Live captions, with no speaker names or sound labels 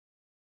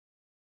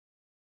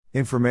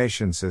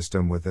Information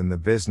system within the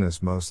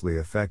business mostly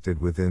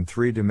affected within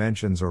three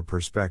dimensions or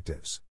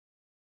perspectives.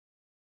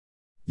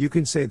 You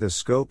can say the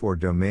scope or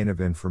domain of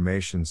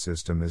information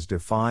system is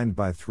defined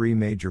by three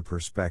major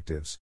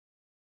perspectives.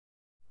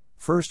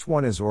 First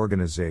one is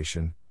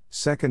organization,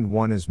 second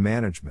one is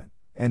management,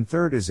 and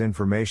third is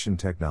information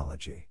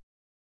technology.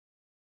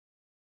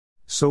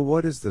 So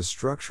what is the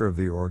structure of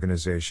the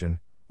organization,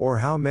 or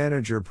how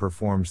manager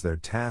performs their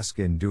task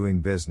in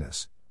doing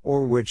business,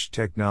 or which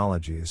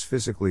technology is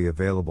physically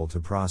available to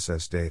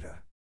process data?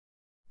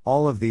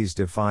 All of these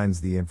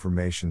defines the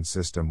information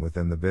system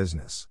within the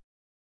business.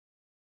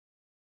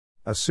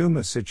 Assume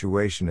a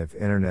situation if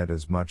internet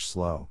is much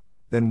slow,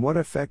 then what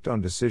effect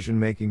on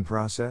decision-making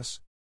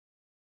process?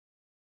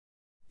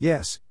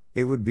 Yes,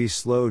 it would be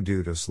slow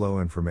due to slow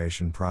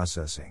information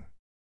processing.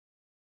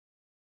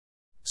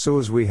 So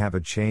as we have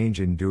a change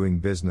in doing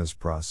business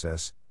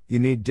process, you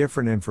need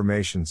different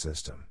information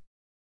system.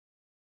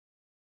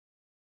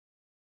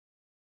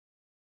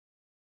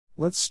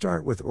 Let's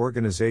start with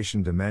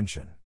organization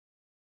dimension.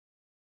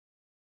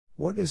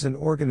 What is an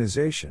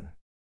organization?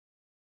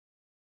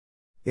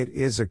 It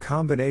is a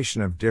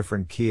combination of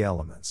different key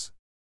elements.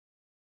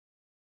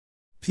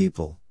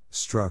 People,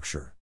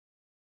 structure,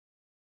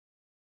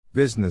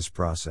 business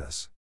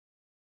process,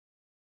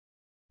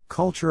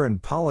 culture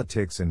and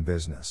politics in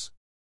business.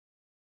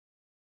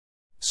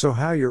 So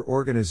how your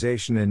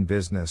organization in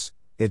business,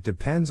 it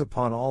depends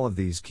upon all of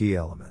these key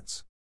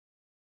elements.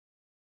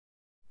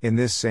 In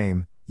this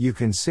same, you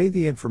can say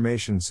the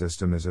information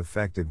system is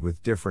affected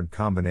with different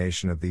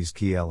combination of these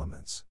key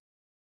elements.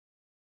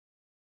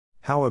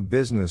 How a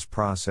business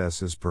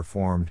process is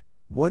performed,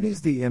 what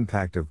is the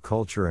impact of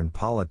culture and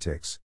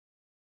politics?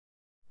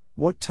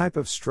 What type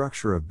of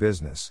structure of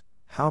business,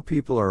 how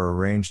people are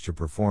arranged to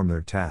perform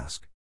their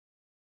task?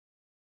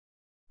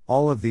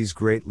 All of these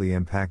greatly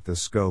impact the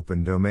scope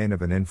and domain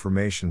of an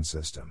information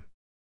system.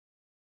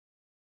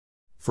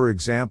 For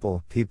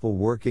example, people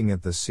working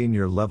at the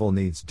senior level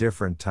needs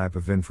different type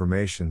of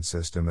information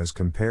system as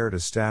compared to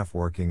staff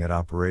working at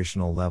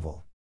operational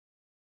level.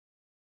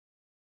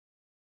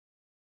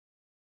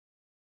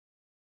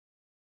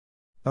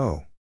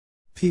 Oh.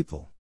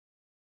 People.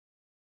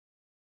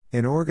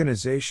 In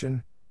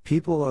organization,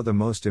 people are the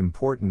most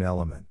important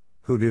element,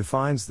 who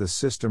defines the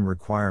system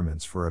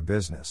requirements for a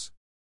business.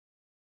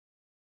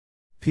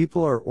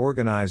 People are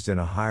organized in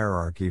a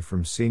hierarchy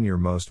from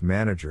senior-most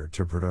manager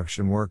to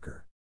production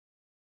worker.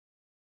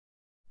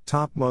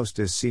 Topmost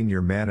is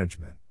senior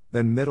management,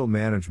 then middle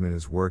management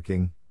is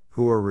working,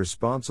 who are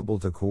responsible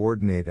to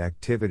coordinate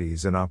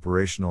activities and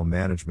operational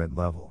management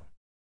level.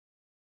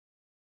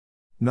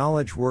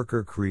 Knowledge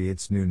worker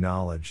creates new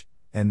knowledge,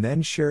 and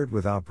then shared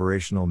with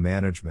operational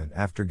management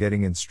after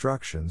getting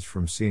instructions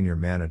from senior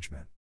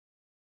management.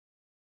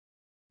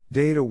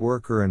 Data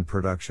worker and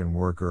production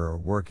worker are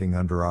working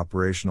under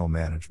operational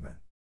management.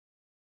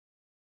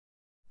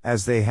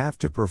 As they have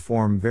to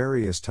perform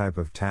various type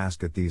of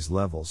tasks at these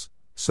levels,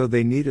 so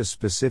they need a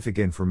specific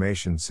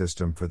information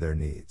system for their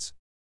needs.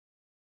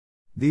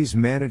 These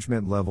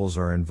management levels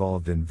are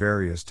involved in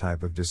various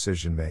type of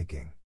decision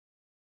making.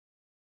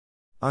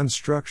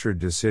 Unstructured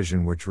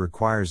decision which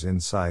requires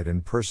insight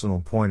and personal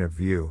point of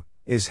view,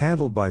 is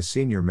handled by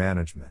senior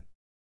management.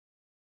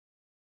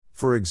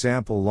 For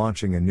example,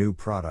 launching a new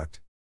product.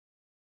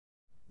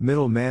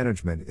 Middle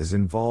management is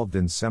involved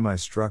in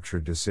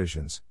semi-structured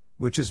decisions,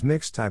 which is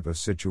mixed type of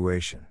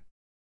situation.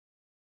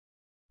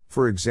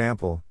 For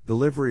example,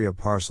 delivery a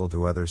parcel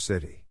to other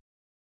city.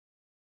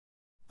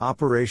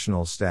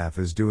 Operational staff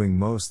is doing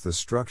most the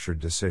structured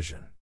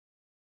decision.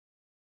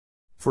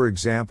 For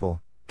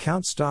example,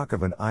 count stock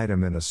of an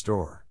item in a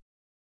store.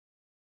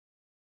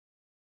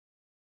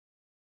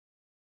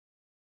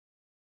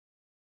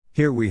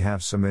 Here we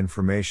have some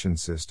information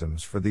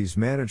systems for these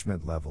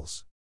management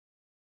levels.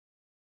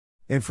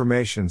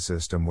 Information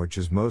system which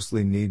is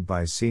mostly needed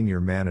by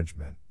senior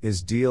management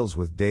is deals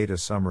with data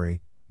summary,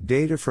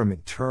 data from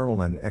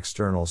internal and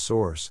external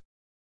source,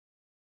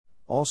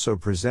 also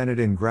presented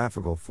in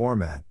graphical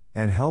format,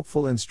 and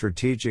helpful in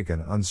strategic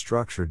and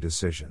unstructured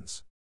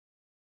decisions.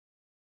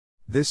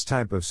 This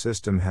type of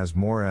system has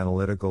more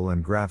analytical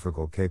and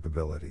graphical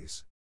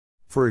capabilities.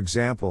 For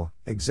example,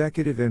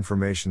 executive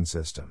information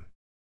system.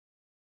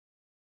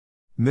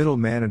 Middle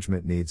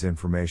management needs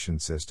information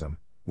system,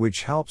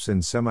 which helps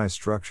in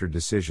semi-structured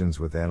decisions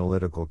with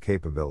analytical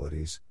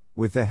capabilities,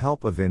 with the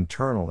help of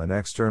internal and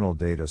external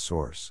data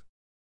source.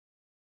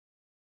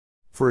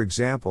 For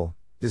example,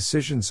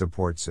 decision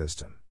support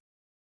system.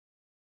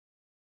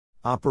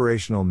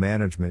 Operational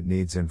management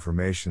needs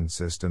information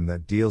system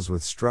that deals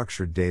with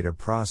structured data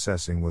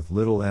processing with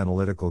little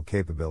analytical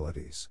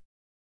capabilities.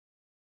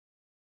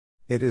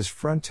 It is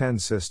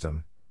front-end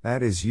system,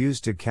 that is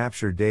used to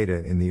capture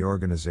data in the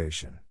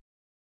organization.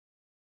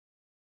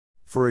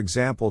 For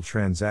example,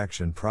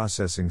 transaction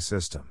processing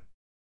system.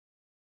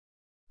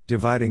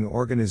 Dividing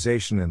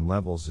organization in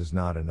levels is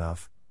not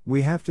enough,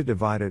 we have to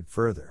divide it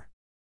further.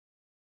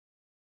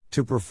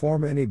 To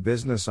perform any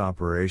business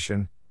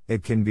operation,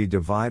 it can be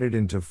divided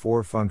into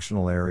 4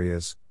 functional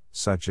areas,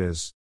 such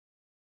as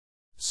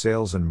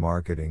sales and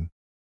marketing,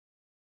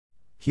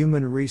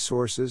 human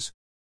resources,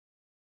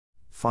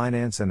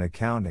 finance and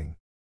accounting,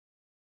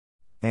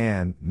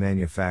 and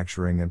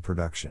manufacturing and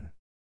production.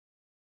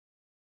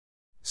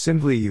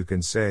 Simply you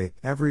can say,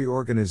 every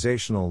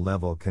organizational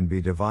level can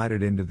be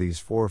divided into these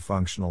 4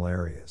 functional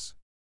areas.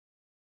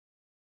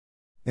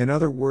 In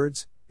other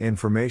words,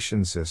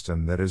 information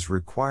system that is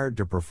required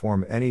to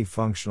perform any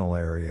functional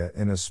area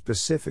in a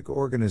specific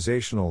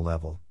organizational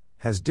level,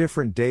 has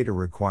different data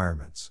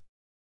requirements.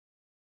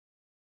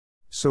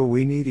 So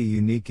we need a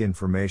unique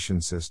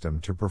information system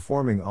to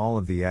performing all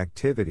of the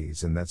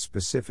activities in that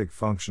specific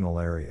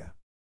functional area.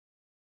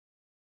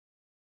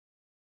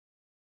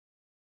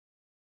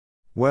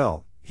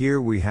 Well, here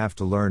we have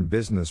to learn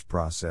business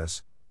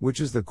process,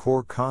 which is the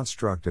core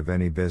construct of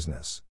any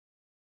business.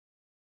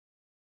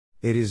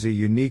 It is a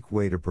unique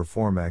way to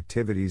perform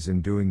activities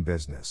in doing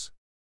business.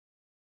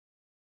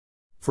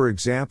 For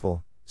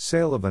example,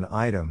 sale of an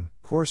item,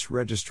 course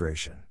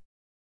registration.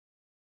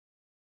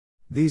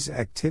 These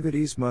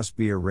activities must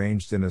be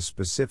arranged in a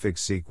specific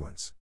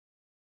sequence.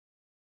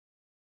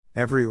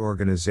 Every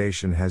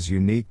organization has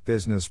unique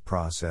business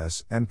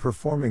process and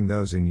performing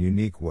those in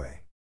unique way.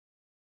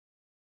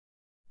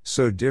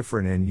 So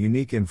different and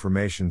unique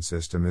information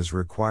system is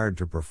required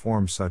to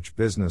perform such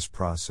business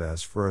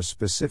process for a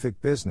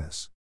specific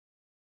business.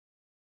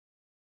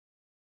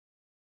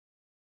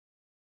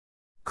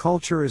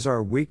 Culture is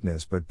our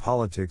weakness, but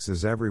politics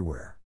is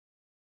everywhere.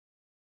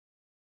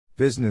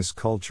 Business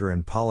culture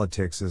and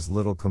politics is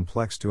little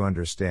complex to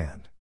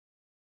understand.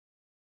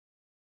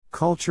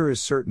 Culture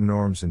is certain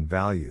norms and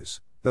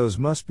values, those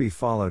must be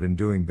followed in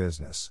doing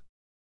business.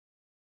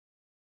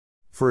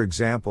 For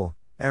example,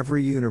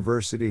 every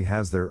university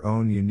has their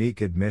own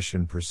unique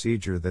admission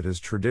procedure that is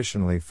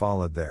traditionally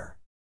followed there.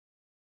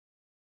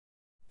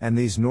 And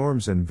these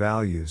norms and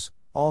values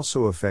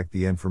also affect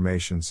the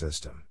information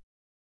system.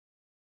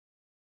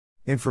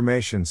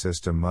 Information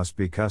system must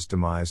be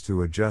customized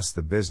to adjust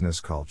the business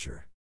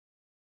culture.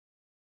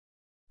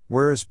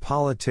 Whereas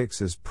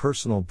politics is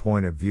personal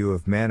point of view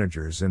of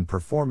managers in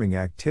performing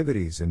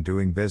activities and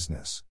doing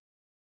business.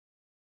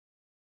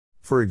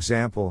 For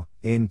example,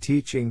 in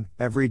teaching,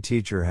 every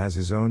teacher has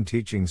his own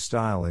teaching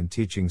style in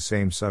teaching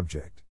same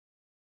subject.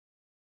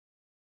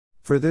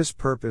 For this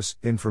purpose,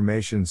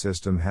 information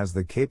system has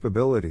the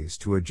capabilities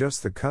to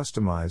adjust the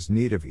customized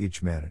need of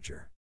each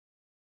manager.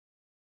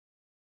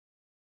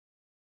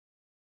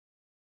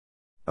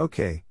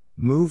 Okay,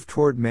 move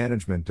toward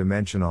management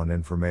dimension on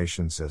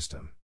information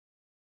system.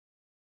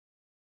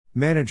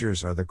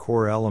 Managers are the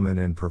core element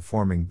in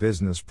performing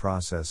business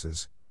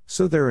processes,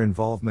 so their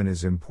involvement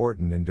is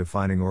important in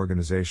defining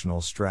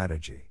organizational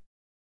strategy.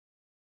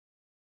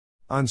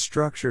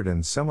 Unstructured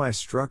and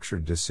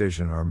semi-structured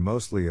decisions are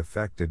mostly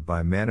affected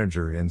by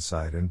manager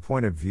insight and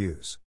point of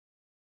views.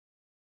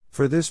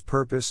 For this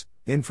purpose,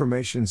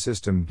 information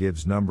system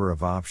gives number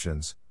of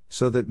options,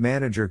 so that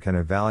manager can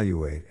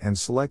evaluate and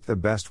select the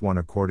best one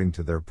according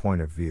to their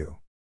point of view.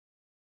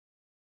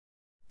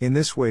 In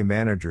this way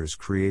managers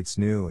creates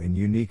new and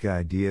unique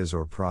ideas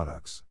or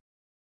products.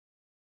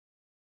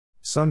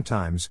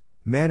 Sometimes,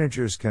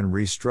 managers can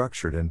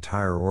restructure the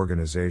entire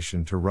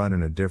organization to run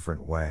in a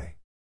different way.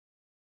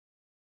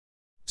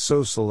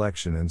 So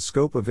selection and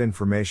scope of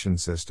information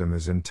system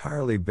is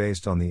entirely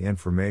based on the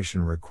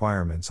information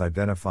requirements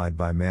identified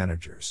by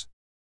managers.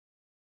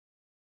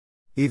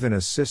 Even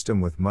a system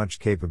with much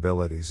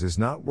capabilities is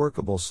not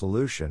workable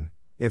solution,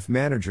 if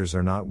managers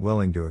are not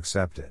willing to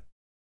accept it.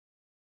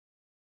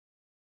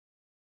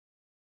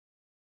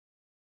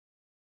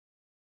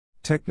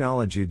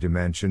 Technology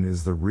dimension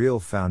is the real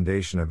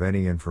foundation of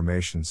any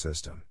information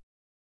system.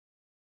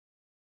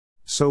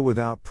 So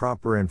without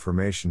proper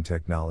information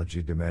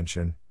technology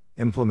dimension,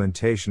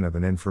 implementation of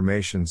an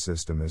information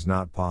system is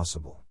not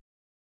possible.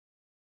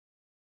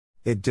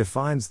 It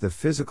defines the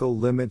physical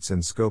limits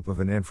and scope of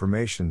an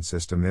information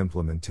system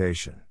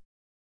implementation.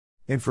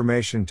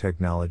 Information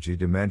technology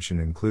dimension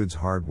includes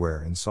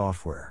hardware and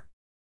software,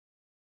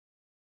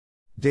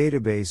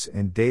 database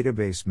and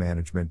database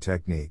management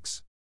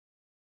techniques,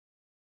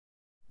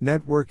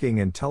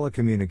 networking and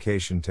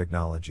telecommunication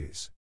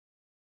technologies,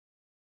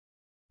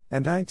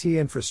 and IT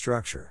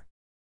infrastructure.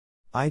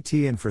 IT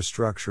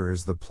infrastructure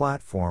is the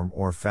platform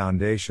or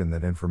foundation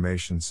that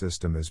information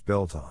system is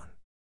built on.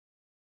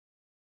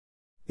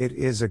 It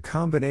is a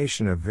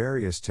combination of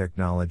various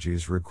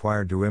technologies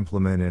required to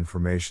implement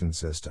information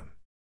system.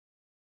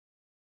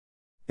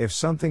 If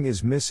something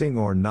is missing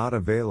or not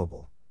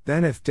available,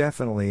 then it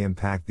definitely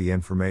impact the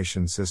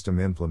information system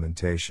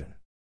implementation.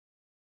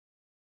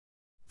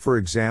 For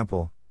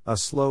example, a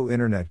slow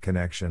internet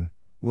connection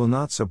will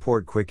not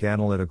support quick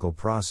analytical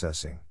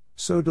processing,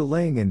 so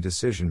delaying in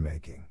decision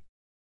making.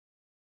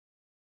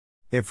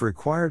 If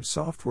required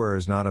software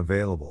is not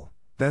available,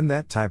 then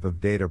that type of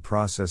data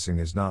processing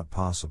is not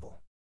possible.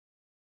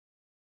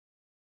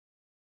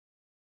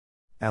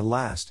 At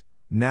last,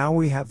 now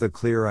we have the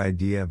clear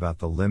idea about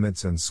the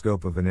limits and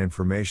scope of an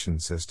information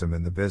system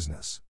in the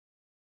business.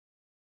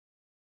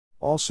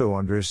 Also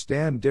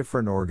understand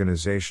different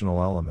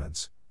organizational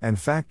elements, and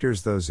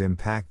factors those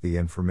impact the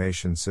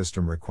information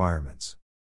system requirements.